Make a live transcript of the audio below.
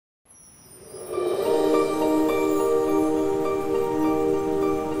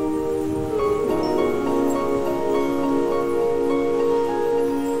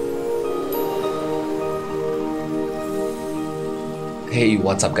Hey,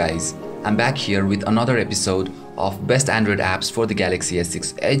 what's up guys? I'm back here with another episode of best Android apps for the Galaxy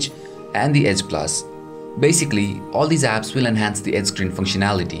S6 Edge and the Edge Plus. Basically, all these apps will enhance the Edge screen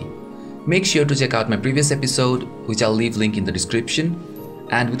functionality. Make sure to check out my previous episode, which I'll leave link in the description.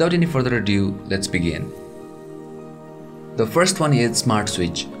 And without any further ado, let's begin. The first one is Smart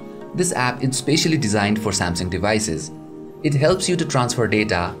Switch. This app is specially designed for Samsung devices. It helps you to transfer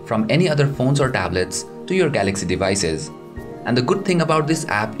data from any other phones or tablets to your Galaxy devices. And the good thing about this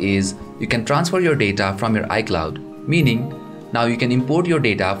app is you can transfer your data from your iCloud, meaning now you can import your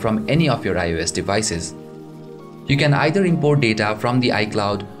data from any of your iOS devices. You can either import data from the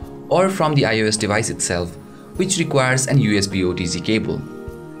iCloud or from the iOS device itself, which requires an USB OTG cable.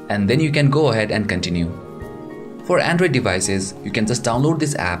 And then you can go ahead and continue. For Android devices, you can just download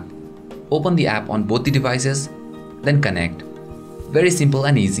this app, open the app on both the devices, then connect. Very simple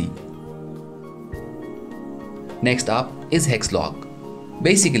and easy. Next up is HexLock.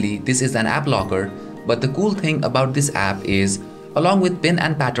 Basically, this is an app locker, but the cool thing about this app is, along with pin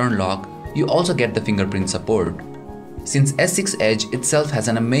and pattern lock, you also get the fingerprint support. Since S6 Edge itself has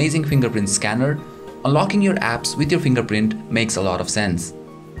an amazing fingerprint scanner, unlocking your apps with your fingerprint makes a lot of sense.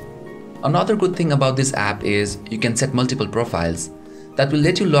 Another good thing about this app is you can set multiple profiles that will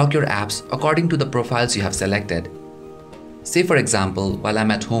let you lock your apps according to the profiles you have selected. Say for example, while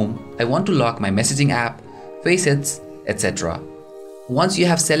I'm at home, I want to lock my messaging app, Facets, etc. Once you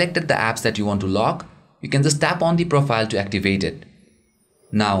have selected the apps that you want to lock, you can just tap on the profile to activate it.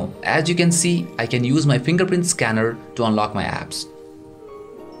 Now, as you can see, I can use my fingerprint scanner to unlock my apps.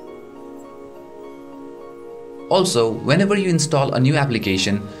 Also, whenever you install a new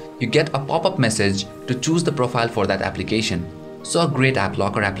application, you get a pop-up message to choose the profile for that application. So a great app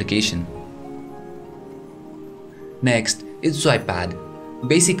locker application. Next is SwipePad.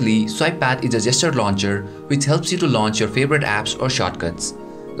 Basically, SwipePad is a gesture launcher which helps you to launch your favorite apps or shortcuts,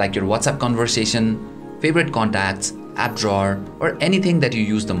 like your WhatsApp conversation, favorite contacts, app drawer, or anything that you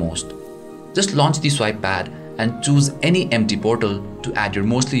use the most. Just launch the SwipePad and choose any empty portal to add your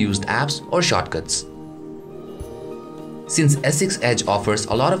mostly used apps or shortcuts. Since S6 Edge offers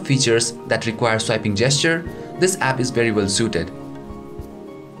a lot of features that require swiping gesture, this app is very well suited.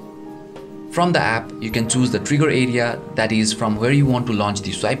 From the app, you can choose the trigger area, that is from where you want to launch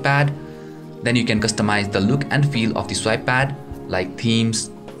the SwipePad. Then you can customize the look and feel of the SwipePad, like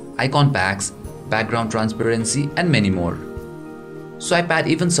themes, icon packs, background transparency, and many more. SwipePad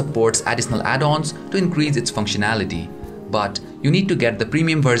even supports additional add-ons to increase its functionality, but you need to get the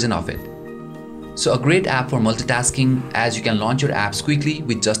premium version of it. So a great app for multitasking, as you can launch your apps quickly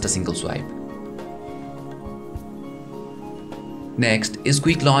with just a single swipe. Next is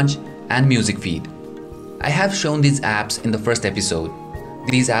Quick Launch and Music Feed. I have shown these apps in the first episode.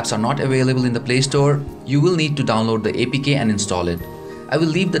 These apps are not available in the Play Store. You will need to download the APK and install it. I will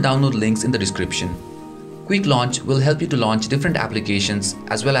leave the download links in the description. Quick Launch will help you to launch different applications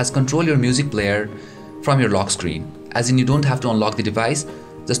as well as control your music player from your lock screen. As in, you don't have to unlock the device,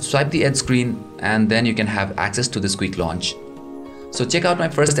 just swipe the Edge screen and then you can have access to this Quick Launch. So check out my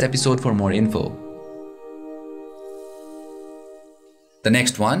first episode for more info. The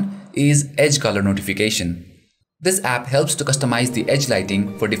next one is Edge Color Notification. This app helps to customize the Edge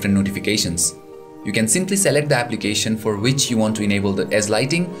lighting for different notifications. You can simply select the application for which you want to enable the Edge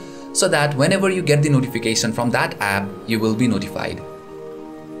lighting so that whenever you get the notification from that app, you will be notified.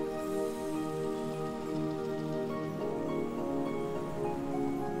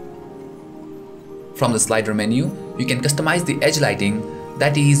 From the slider menu, you can customize the Edge lighting,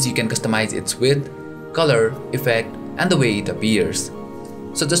 that is, you can customize its width, color, effect, and the way it appears.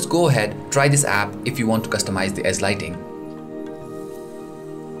 So just go ahead, try this app if you want to customize the Edge lighting.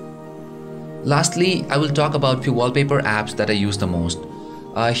 Lastly, I will talk about few wallpaper apps that I use the most.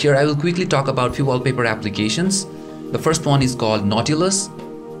 Here I will quickly talk about few wallpaper applications. The first one is called Nautilus.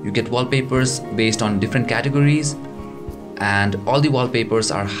 You get wallpapers based on different categories, and all the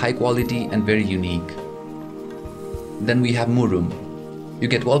wallpapers are high quality and very unique. Then we have Murum. You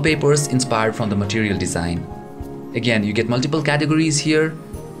get wallpapers inspired from the material design. Again, you get multiple categories here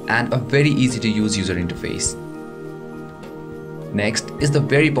and a very easy to use user interface. Next is the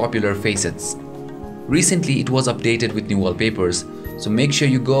very popular Facets. Recently it was updated with new wallpapers, so make sure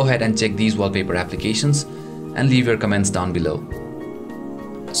you go ahead and check these wallpaper applications and leave your comments down below.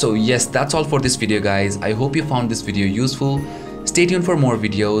 So yes, that's all for this video guys. I hope you found this video useful. Stay tuned for more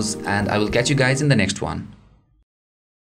videos and I will catch you guys in the next one.